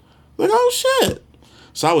Navran. Like, oh shit.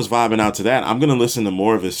 So I was vibing out to that. I'm going to listen to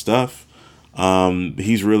more of his stuff.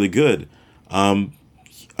 He's really good.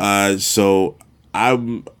 So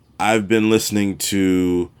I've been listening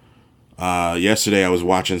to, yesterday I was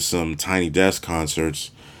watching some Tiny Desk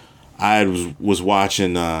concerts. I was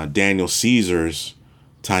watching Daniel Caesar's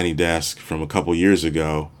Tiny Desk from a couple years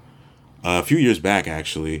ago, a few years back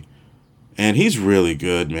actually, and he's really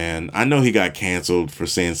good, man. I know he got canceled for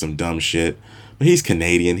saying some dumb shit, but he's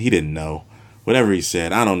Canadian. He didn't know. Whatever he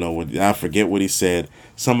said, I don't know I forget what he said.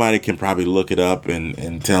 Somebody can probably look it up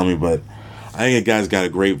and tell me, but I think the guy's got a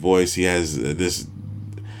great voice. He has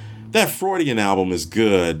that Freudian album is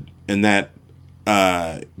good, and that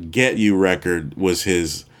Get You record was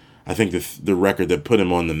his, I think the record that put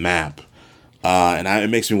him on the map. It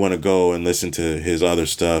makes me want to go and listen to his other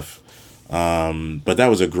stuff. But that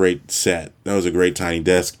was a great set. That was a great Tiny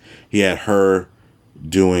Desk. He had her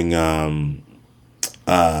doing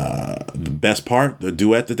the best part, the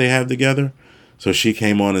duet that they have together. So she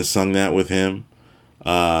came on and sung that with him.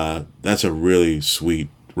 That's a really sweet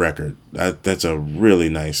record. That's a really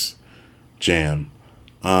nice jam.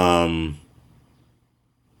 It's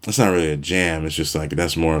not really a jam. It's just like,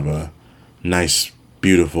 that's more of a nice,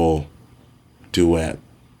 beautiful duet.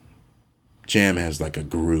 Jam has like a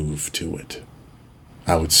groove to it,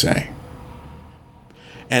 I would say.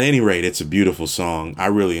 At any rate, it's a beautiful song. I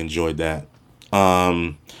really enjoyed that.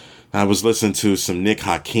 I was listening to some Nick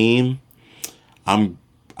Hakim. I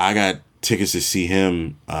got tickets to see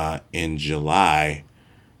him in July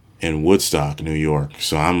in Woodstock, New York.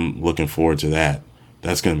 So I'm looking forward to that.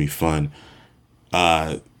 That's going to be fun.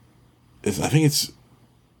 I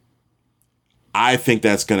think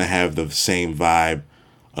that's going to have the same vibe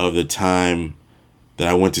of the time that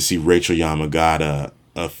I went to see Rachel Yamagata.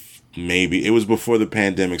 Maybe it was before the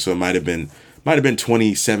pandemic, so it might have been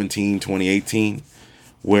 2017, 2018,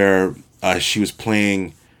 where she was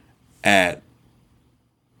playing at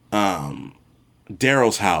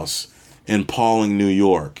Daryl's house in Pawling, New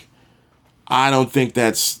York. I don't think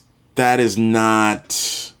that is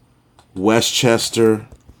not Westchester.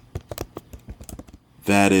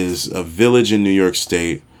 That is a village in New York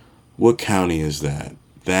State. What county is that?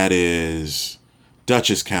 That is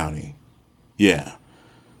Dutchess County. Yeah.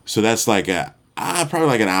 So that's like probably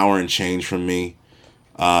like an hour and change from me.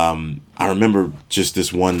 I remember just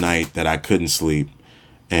this one night that I couldn't sleep,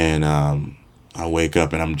 and I wake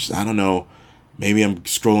up and I don't know, maybe I'm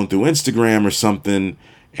scrolling through Instagram or something,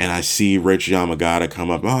 and I see Rachel Yamagata come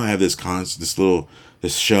up. Oh, I have this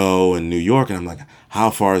show in New York, and I'm like, how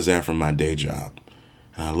far is that from my day job?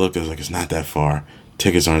 And I looked, I was like, it's not that far.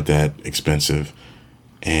 Tickets aren't that expensive.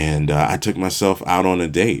 And I took myself out on a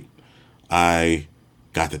date. I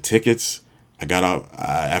got the tickets. I got off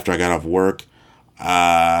after I got off work.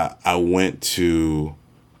 I went to,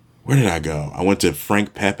 where did I go? I went to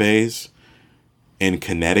Frank Pepe's in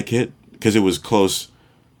Connecticut because it was close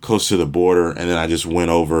to the border, and then I just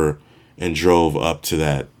went over and drove up to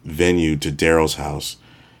that venue to Daryl's house,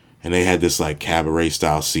 and they had this like cabaret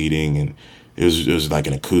style seating, and it was like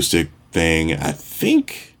an acoustic thing. I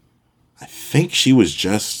think she was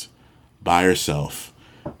just by herself,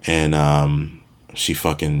 and she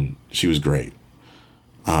was great.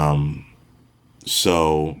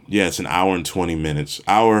 So yeah, it's an hour and 23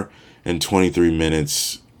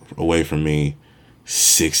 minutes away from me,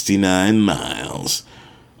 69 miles.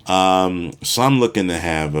 So I'm looking to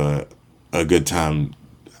have a good time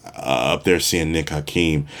up there seeing Nick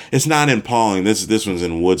Hakim. It's not in Pawling. This one's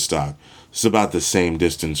in Woodstock. It's about the same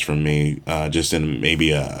distance from me, just in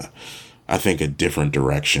maybe I think a different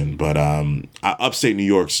direction. But upstate New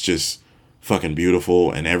York's just fucking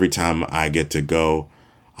beautiful, and every time I get to go,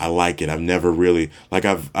 I like it. I've never really, like,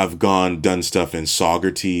 I've done stuff in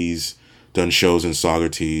Saugerties, done shows in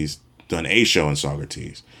Saugerties, done a show in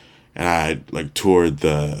Saugerties, and I like toured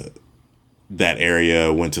that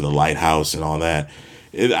area, went to the lighthouse and all that.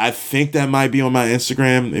 I think that might be on my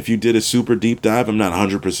Instagram if you did a super deep dive. I'm not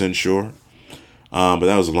 100% sure, but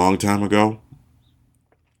that was a long time ago.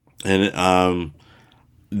 And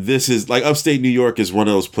this is like, upstate New York is one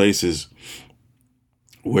of those places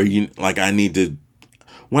where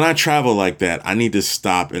when I travel like that, I need to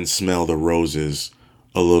stop and smell the roses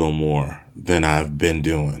a little more than I've been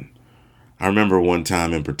doing. I remember one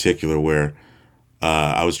time in particular where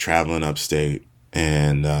I was traveling upstate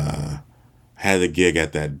and had a gig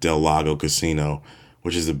at that Del Lago Casino,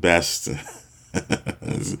 which is the best.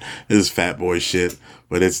 This is fat boy shit,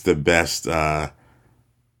 but it's the best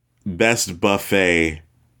buffet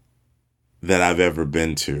that I've ever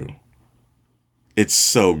been to. It's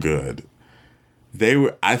so good.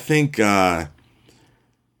 I think when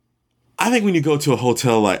you go to a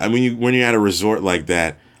hotel when you're at a resort like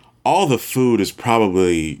that, all the food is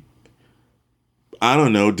probably, I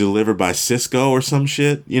don't know, delivered by Cisco or some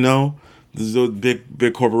shit, you know? Those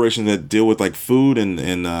big corporations that deal with like food and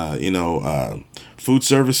food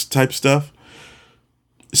service type stuff.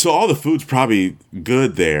 So all the food's probably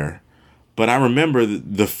good there. But I remember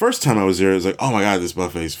the first time I was there, it was like, oh my God, this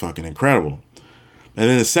buffet is fucking incredible. And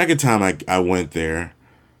then the second time I went there,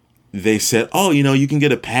 they said, oh, you can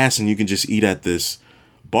get a pass and you can just eat at this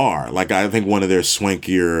bar. Like, I think one of their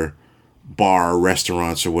swankier bar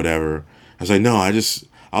restaurants or whatever. I was like, no, I'll just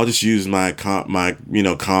use my comp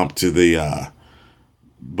to the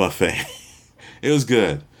buffet. It was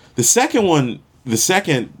good. The second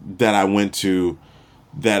that I went to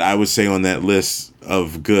that I would say on that list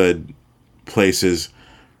of good places,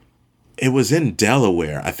 it was in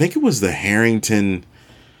Delaware. I think it was the Harrington.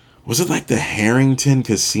 Was it like the Harrington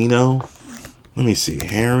Casino? Let me see.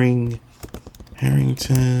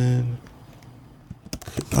 Harrington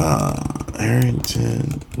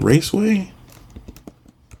Raceway.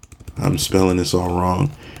 I'm spelling this all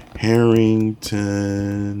wrong.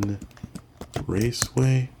 Harrington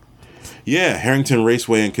Raceway. Yeah, Harrington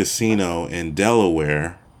Raceway and Casino in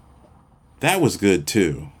Delaware. That was good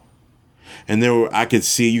too. And you could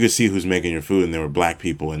see who's making your food, and there were black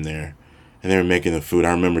people in there, and they were making the food.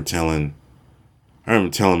 I remember telling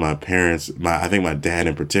my parents, I think my dad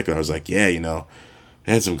in particular, I was like, yeah, they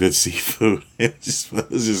had some good seafood. It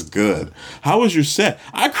was just good. How was your set?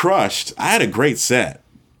 I crushed. I had a great set,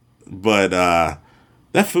 but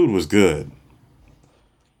that food was good.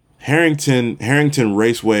 Harrington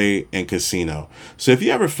Raceway and Casino. So if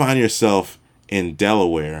you ever find yourself in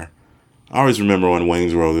Delaware, I always remember on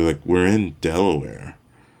Wayne's World, they're like, we're in Delaware.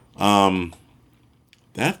 So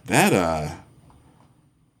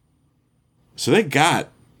they've got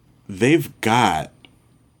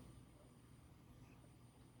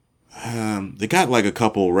like a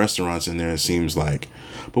couple restaurants in there, it seems like.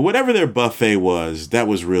 But whatever their buffet was, that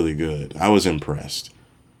was really good. I was impressed.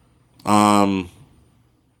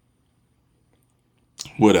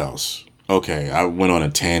 What else? Okay, I went on a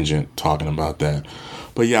tangent talking about that.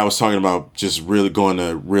 But yeah, I was talking about just really going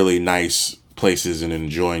to really nice places and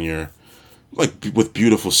enjoying with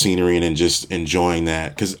beautiful scenery and then just enjoying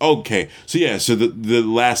that. So the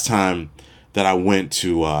last time that I went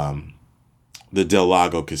to the Del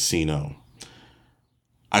Lago Casino,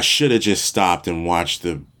 I should have just stopped and watched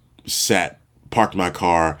parked my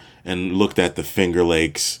car and looked at the Finger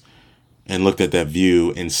Lakes and looked at that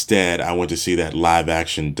view. Instead, I went to see that live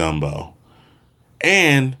action Dumbo.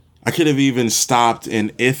 And I could have even stopped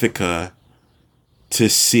in Ithaca to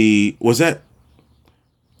see, where's that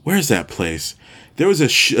place? There was a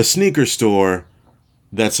sneaker store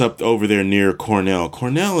that's up over there near Cornell.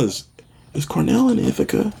 Is Cornell in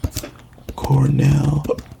Ithaca? Cornell.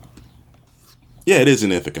 Yeah, it is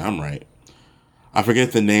in Ithaca. I'm right. I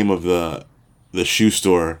forget the name of the shoe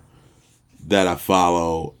store that I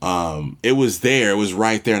follow. It was there. It was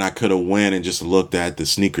right there, and I could have went and just looked at the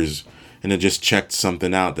sneakers and then just checked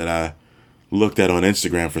something out that I looked at on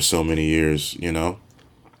Instagram for so many years,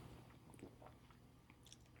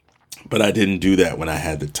 But I didn't do that when I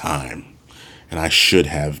had the time, and I should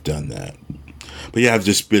have done that. But yeah, I've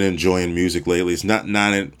just been enjoying music lately. It's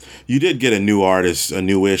you did get a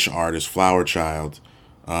newish artist, Flower Child,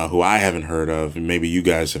 who I haven't heard of, and maybe you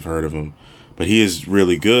guys have heard of him, but he is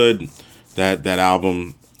really good. That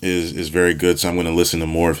album is very good, so I'm going to listen to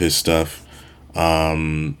more of his stuff.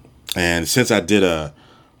 And since I did a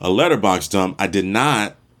Letterboxd dump, I did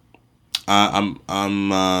not. I'm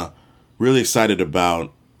really excited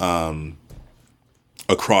about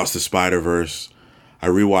Across the Spider-Verse. I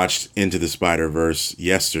rewatched Into the Spider-Verse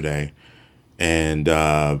yesterday, and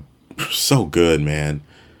so good, man.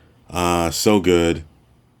 So good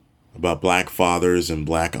about black fathers and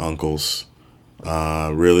black uncles.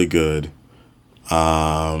 Really good.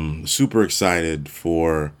 Super excited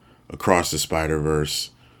for Across the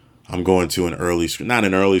Spider-Verse. I'm going to not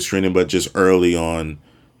an early screening, but just early on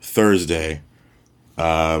Thursday.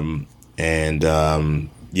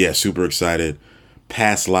 Yeah, super excited.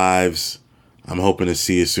 Past Lives, I'm hoping to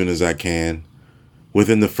see as soon as I can.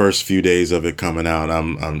 Within the first few days of it coming out,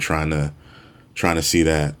 I'm trying to see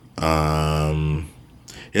that.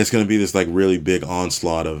 It's going to be this like really big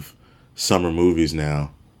onslaught of summer movies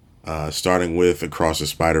now. Starting with Across the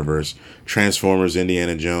Spider-Verse, Transformers,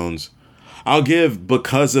 Indiana Jones. I'll give,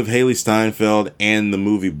 because of Haley Steinfeld and the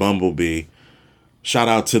movie Bumblebee, shout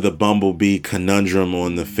out to the Bumblebee conundrum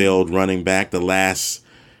on the Failed Running Back, the last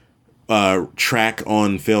track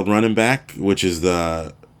on Failed Running Back, which is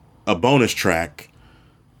a bonus track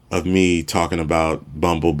of me talking about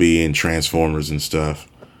Bumblebee and Transformers and stuff.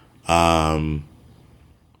 Yeah,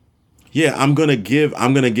 I'm gonna give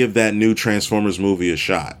that new Transformers movie a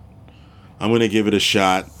shot. I'm gonna give it a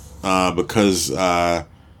shot because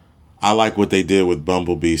I like what they did with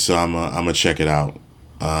Bumblebee, so I'm gonna check it out.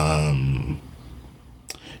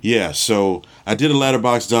 Yeah, so I did a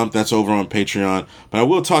Letterboxd dump. That's over on Patreon. But I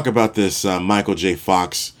will talk about this Michael J.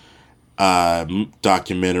 Fox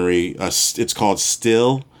documentary. It's called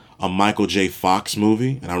Still, a Michael J. Fox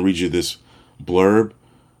movie. And I'll read you this blurb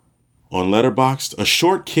on Letterboxd. A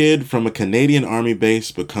short kid from a Canadian Army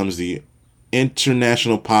base becomes the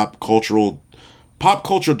international pop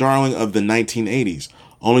culture darling of the 1980s,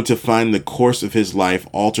 only to find the course of his life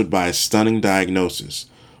altered by a stunning diagnosis.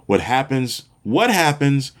 What happens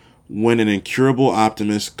when an incurable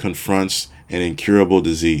optimist confronts an incurable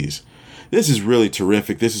disease? This is really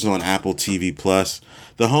terrific. This is on Apple TV+.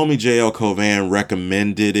 The homie JL Covan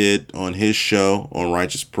recommended it on his show on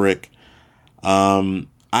Righteous Prick. I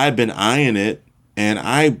had been eyeing it,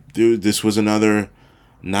 and this was another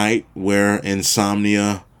night where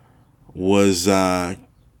insomnia was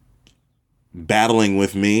battling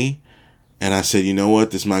with me, and I said, you know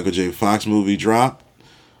what, this Michael J. Fox movie dropped.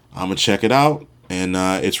 I'm gonna check it out, and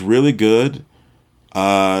it's really good.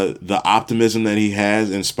 The optimism that he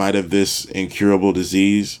has in spite of this incurable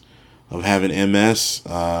disease of having MS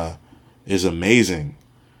is amazing.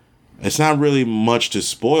 It's not really much to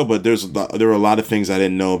spoil, but there were a lot of things I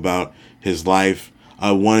didn't know about his life.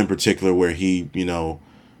 One in particular where he,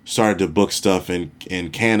 started to book stuff in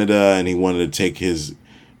Canada, and he wanted to take his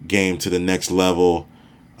game to the next level.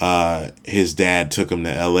 His dad took him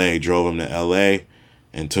to LA, drove him to LA,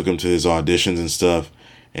 and took him to his auditions and stuff.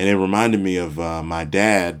 And it reminded me of my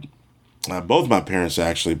dad, both my parents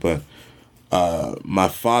actually, but my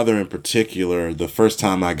father in particular. The first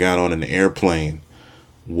time I got on an airplane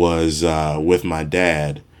was with my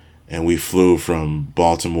dad, and we flew from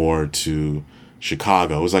Baltimore to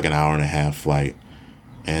Chicago. It was like an hour and a half flight,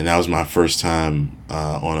 and that was my first time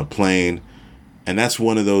on a plane. And that's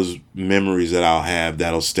one of those memories that I'll have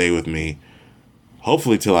that'll stay with me,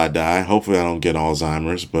 hopefully till I die. Hopefully I don't get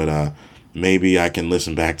Alzheimer's, but maybe I can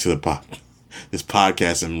listen back to this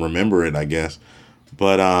podcast and remember it, I guess.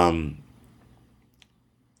 But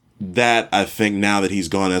that, I think now that he's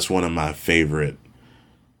gone, that's one of my favorite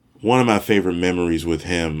memories with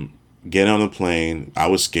him. Get on the plane. I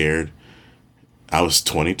was scared. I was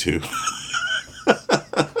 22.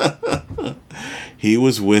 He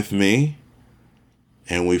was with me,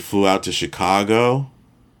 and we flew out to Chicago.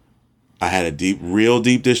 I had a real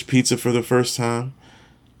deep dish pizza for the first time.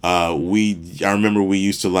 I remember we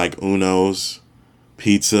used to like Uno's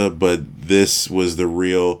pizza, but this was the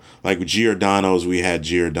real, like Giordano's. We had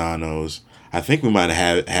Giordano's. I think we might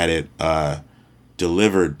have had it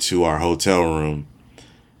delivered to our hotel room,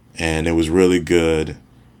 and it was really good.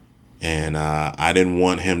 And I didn't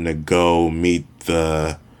want him to go meet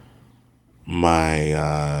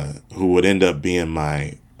who would end up being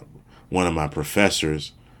one of my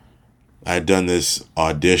professors. I had done this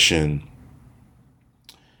audition,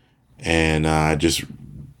 and I just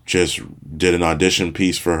did an audition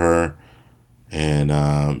piece for her, and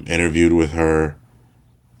interviewed with her.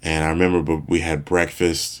 And I remember we had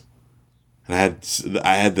breakfast, and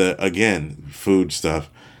I had the food stuff.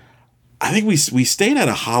 I think we stayed at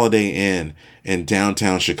a Holiday Inn in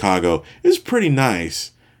downtown Chicago. It was pretty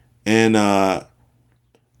nice, and I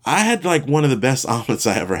had like one of the best omelets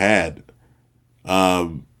I ever had.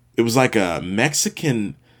 It was like a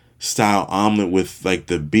Mexican style omelet with like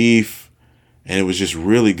the beef, and it was just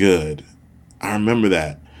really good. I remember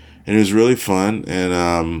that, and it was really fun.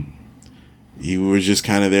 And you were just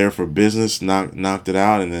kind of there for business, knocked it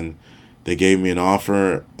out, and then they gave me an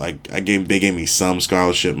offer. Like they gave me some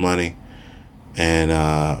scholarship money, and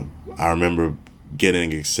I remember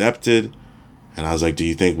getting accepted, and I was like, "Do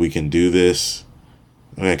you think we can do this?"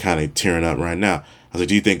 I'm kind of tearing up right now. I was like,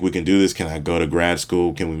 "Do you think we can do this? Can I go to grad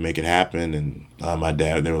school? Can we make it happen?" And my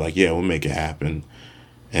dad, they were like, "Yeah, we'll make it happen."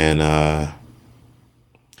 And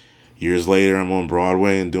years later, I'm on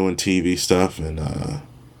Broadway and doing TV stuff and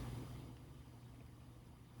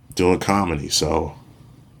doing comedy. So,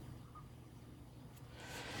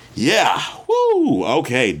 yeah, woo.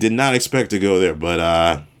 Okay, did not expect to go there,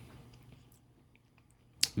 but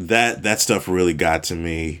that stuff really got to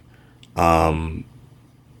me.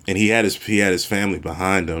 And he had his family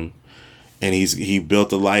behind him, and he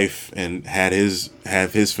built a life and have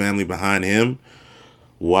his family behind him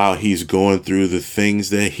while he's going through the things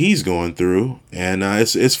that he's going through, and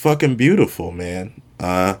it's fucking beautiful, man.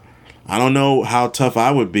 I don't know how tough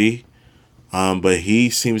I would be, but he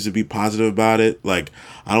seems to be positive about it. Like,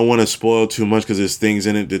 I don't want to spoil too much because there's things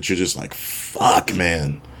in it that you're just like, fuck,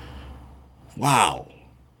 man. Wow,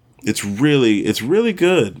 it's really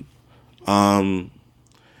good.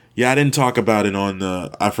 Yeah, I didn't talk about it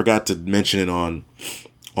I forgot to mention it on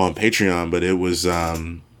Patreon, but it was,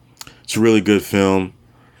 it's a really good film.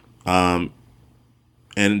 And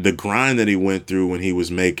the grind that he went through when he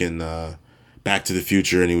was making, Back to the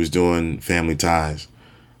Future and he was doing Family Ties.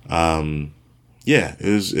 Yeah, it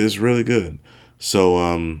was really good.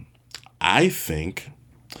 So, I think,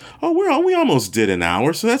 we almost did an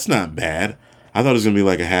hour, so that's not bad. I thought it was going to be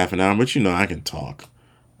like a half an hour, but I can talk.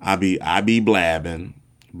 I be blabbing.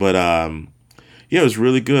 But yeah, it was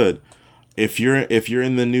really good. If you're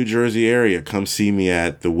in the New Jersey area, come see me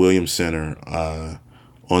at the Williams Center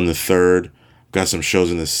on the 3rd. Got some shows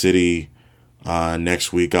in the city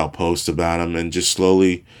next week. I'll post about them and just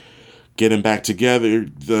slowly getting back together.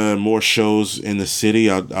 The more shows in the city,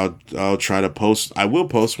 I'll try to post. I will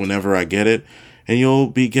post whenever I get it, and you'll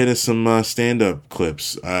be getting some stand-up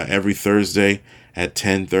clips every Thursday at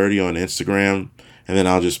 10:30 on Instagram, and then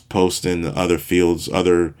I'll just post in the other fields,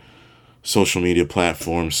 other social media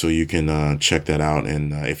platforms, so you can check that out.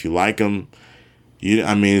 And if you like them,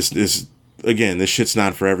 it's again, this shit's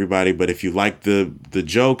not for everybody, but if you like the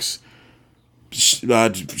jokes,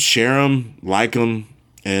 share them, like them,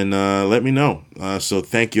 and let me know. So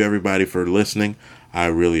thank you everybody for listening. I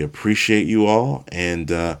really appreciate you all,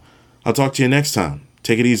 and I'll talk to you next time.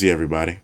 Take it easy, everybody.